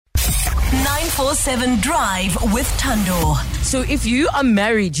947 Drive with Thando. So if you are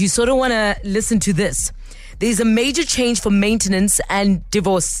married, you sort of want to listen to this. There's a major change for maintenance and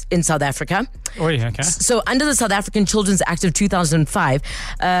divorce in South Africa. Oh, yeah, okay. So under the South African Children's Act of 2005,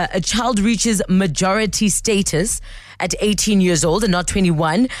 a child reaches majority status at 18 years old and not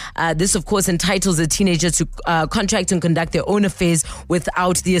 21. This, of course, entitles a teenager to contract and conduct their own affairs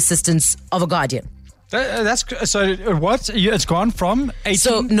without the assistance of a guardian. That's so. What? It's gone from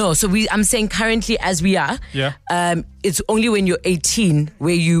 18. So I'm saying currently as we are. Yeah. It's only when you're 18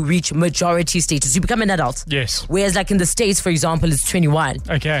 where you reach majority status. You become an adult. Yes. Whereas like in the States, for example, it's 21.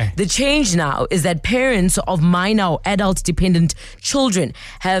 Okay. The change now is that parents of minor or adult dependent children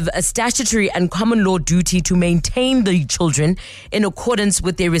have a statutory and common law duty to maintain the children in accordance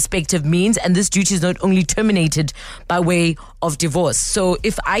with their respective means. And this duty is not only terminated by way of divorce. So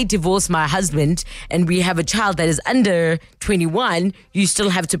if I divorce my husband and we have a child that is under 21, you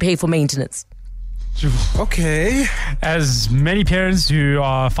still have to pay for maintenance. Okay. As many parents who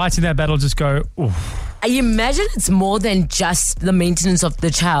are fighting that battle just go, oof. I imagine it's more than just the maintenance of the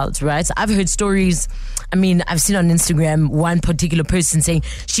child, right? I've heard stories. I mean, I've seen on Instagram one particular person saying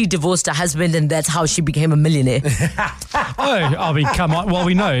she divorced her husband and that's how she became a millionaire. I mean, come on. Well,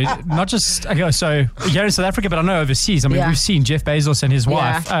 we know, not just, okay, so here in South Africa, but I know overseas. I mean, we've seen Jeff Bezos and his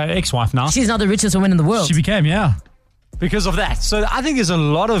wife, ex-wife now. She's now the richest woman in the world. She became, because of that. So I think there's a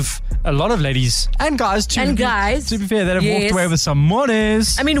lot of ladies and guys too. And guys, to be fair, that have walked away with some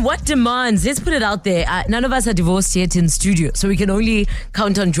monies. I mean, what demands? Let's put it out there. None of us are divorced yet in studio, so we can only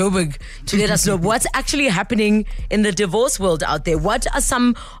count on Joburg to let us know what's actually happening in the divorce world out there. What are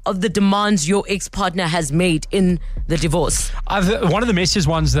some of the demands your ex-partner has made in the divorce? One of the messiest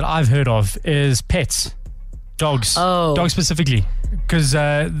ones that I've heard of is pets. Dogs. Dogs specifically. Because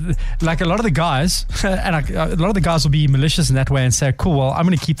like a lot of the guys, and a lot of the guys will be malicious in that way and say, cool, well, I'm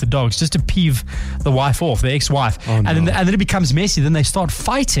going to keep the dogs just to peeve the wife off, the ex-wife. And then it becomes messy. Then they start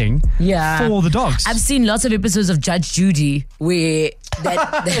fighting for the dogs. I've seen lots of episodes of Judge Judy where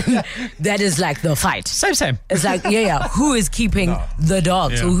that is like the fight. Same. It's like, who is keeping the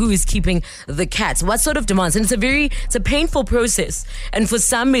dogs or who is keeping the cats? What sort of demands? And it's a painful process. And for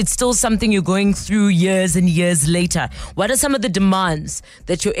some, it's still something you're going through years and years later. What are some of the demands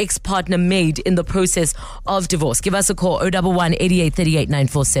that your ex-partner made in the process of divorce? Give us a call, 011 88 38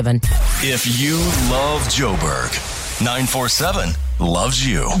 947. If you love Joburg, 947 loves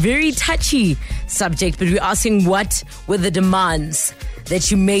you. Very touchy subject, but we're asking what were the demands that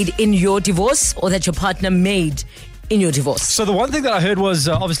you made in your divorce or that your partner made in your divorce? So the one thing that I heard was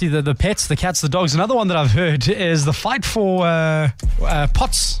obviously the pets, the cats, the dogs. Another one that I've heard is the fight for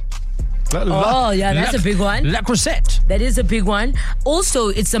pots. That's a big one. La Crusette. That is a big one. Also,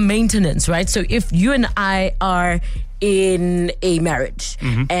 it's a maintenance, right? So if you and I are in a marriage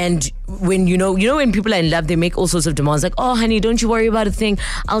and when when people are in love, they make all sorts of demands like, oh honey, don't you worry about a thing,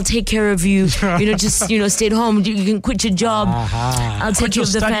 I'll take care of you, just stay at home, you can quit your job, I'll take care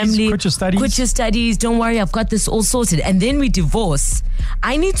of the family, quit your studies, don't worry, I've got this all sorted. And then we divorce.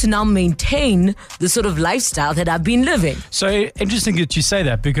 I need to now maintain the sort of lifestyle that I've been living. So interesting that you say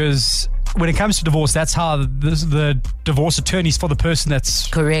that, because when it comes to divorce, that's how the divorce attorneys for the person that's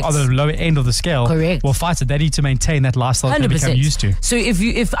correct on the lower end of the scale will fight it. They need to maintain that lifestyle that they become used to. So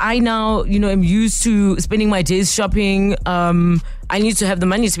if I now am used to spending my days shopping, I need to have the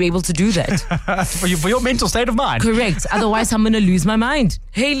money to be able to do that. for your mental state of mind. Correct. Otherwise, I'm going to lose my mind.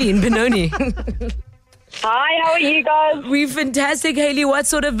 Haley in Benoni. Hi, how are you guys? We're fantastic, Haley. What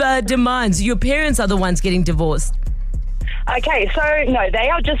sort of demands? Your parents are the ones getting divorced. Okay, so no, they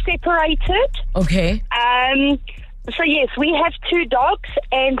are just separated. Okay. So yes, we have 2 dogs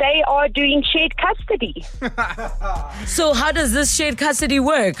and they are doing shared custody. So how does this shared custody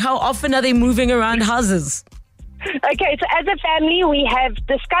work? How often are they moving around houses? Okay, so as a family, we have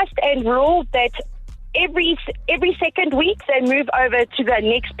discussed and ruled that every second week they move over to the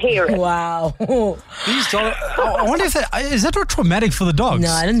next parent. Wow. These dogs, I wonder if is that not traumatic for the dogs?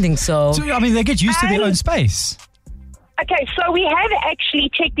 No, I don't think so. I mean, they get used to their own space. Okay, so we have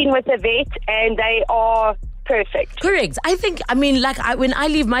actually checked in with a vet and they are perfect. Correct. When I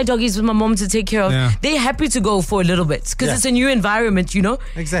leave my doggies with my mom to take care of, they're happy to go for a little bit because it's a new environment,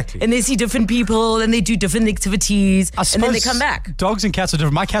 Exactly. And they see different people and they do different activities and then they come back. Dogs and cats are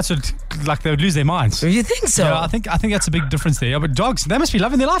different. My cats would they would lose their minds. You think so? Yeah, I think that's a big difference there. Yeah, but dogs, they must be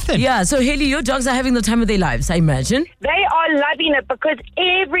loving their life then. Yeah, so Haley, your dogs are having the time of their lives, I imagine. They are loving it because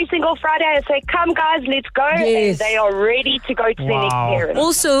every single Friday I say, come guys, let's go. Yes. And they are ready to go to the next parent.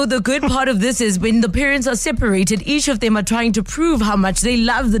 Also, the good part of this is when the parents are separated, each of them are trying to prove how much they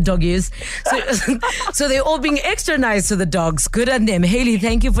love the doggies. So they're all being extra nice to the dogs. Good on them. Hayley,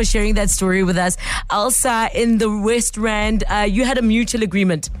 thank you for sharing that story with us. Elsa in the West Rand, you had a mutual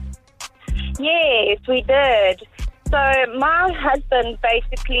agreement. Yes, we did. So my husband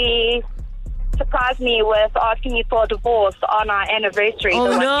basically surprised me with asking me for a divorce on our anniversary.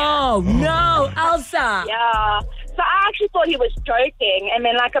 Oh, no, Elsa. Yeah. So I actually thought he was joking. And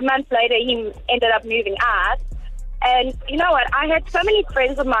then like a month later, he ended up moving out. And you know what? I had so many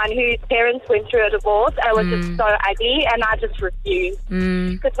friends of mine whose parents went through a divorce. And it was just so ugly. And I just refused.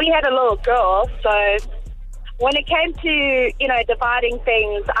 Because we had a little girl. So when it came to, dividing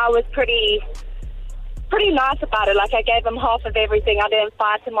things, I was pretty nice about it. Like, I gave him half of everything. I didn't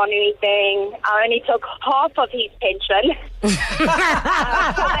fight him on anything. I only took half of his pension. For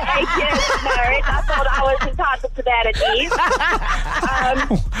the 8 years of marriage, I thought I was entitled to that at least.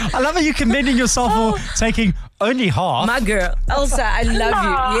 I love how you're commending yourself for taking only half. My girl, Elsa, I love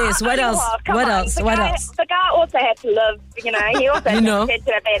you. Yes, what else? What else? The guy also had to live, he also had to spend at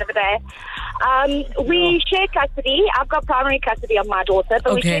the end of the day. We share custody. I've got primary custody of my daughter,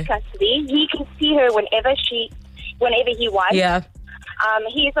 but we share custody. He can see her whenever he wants. Yeah.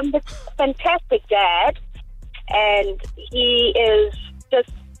 He's a fantastic dad, and he is just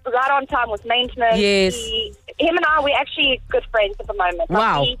right on time with maintenance. Yes. Him and I, we're actually good friends at the moment.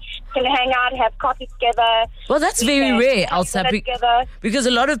 Wow. We can hang out, have coffee together. Well, that's very rare, Elsa, because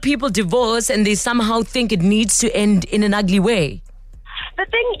a lot of people divorce and they somehow think it needs to end in an ugly way. The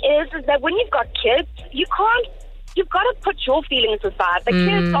thing is that when you've got kids, you've got to put your feelings aside. The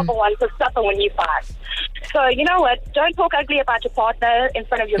kids are the ones that suffer when you fight. So, you know what? Don't talk ugly about your partner in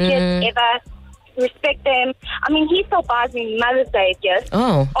front of your kids ever. Respect them. I mean, he still buys me Mother's Day gifts.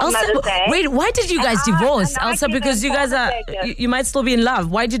 Oh, on Elsa, Mother's Day. wait, why did you guys divorce, Elsa? Because you guys are, you might still be in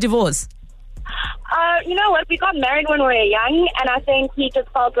love. Why did you divorce? You know what? We got married when we were young, and I think he just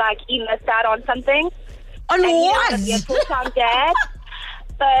felt like he missed out on something. On what? He was a full-time dad.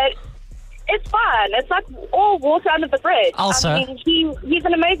 But it's fun. It's like all water under the bridge. Also, I mean, he's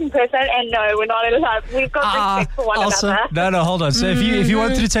an amazing person, and no, we're not in love. We've got respect for one another. No, hold on. So if you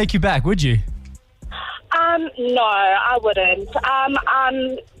wanted to take you back, would you? No, I wouldn't.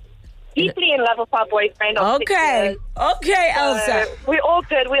 I'm deeply in love with my boyfriend of 6 years. Okay, Elsa. We're all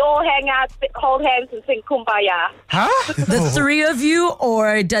good. We all hang out, hold hands, and sing Kumbaya. Huh? The three of you,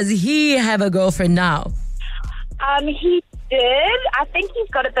 or does he have a girlfriend now? He did. I think he's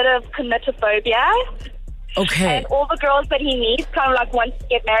got a bit of committophobia. Okay. And all the girls that he meets kind of like wants to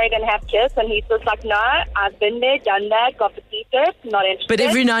get married and have kids, and he's just like, no, I've been there, done that, got the t-shirt, not interested. But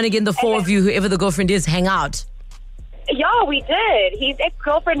every now and again, the four of you, whoever the girlfriend is, hang out. Yeah, we did. His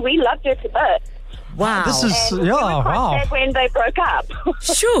ex-girlfriend, we loved her to bits. Wow. This is, We were quite sad when they broke up.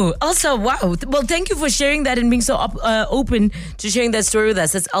 Sure. Elsa, wow. Well, thank you for sharing that and being so open to sharing that story with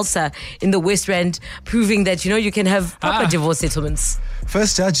us. That's Elsa in the West Rand, proving that, you can have proper divorce settlements.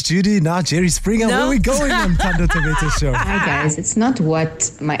 First Judge Judy, now Jerry Springer. Where are we going on Thando Tobeta Show? Hi guys, it's not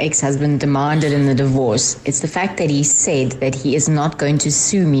what my ex-husband demanded in the divorce. It's the fact that he said that he is not going to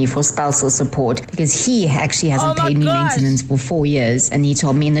sue me for spousal support because he actually hasn't paid me maintenance for 4 years, and he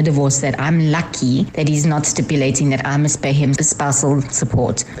told me in the divorce that I'm lucky that he's not stipulating that I must pay him spousal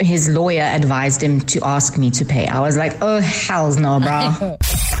support. His lawyer advised him to ask me to pay. I was like, oh, hell's no, bro.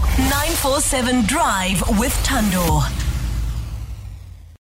 947 Drive with Thando.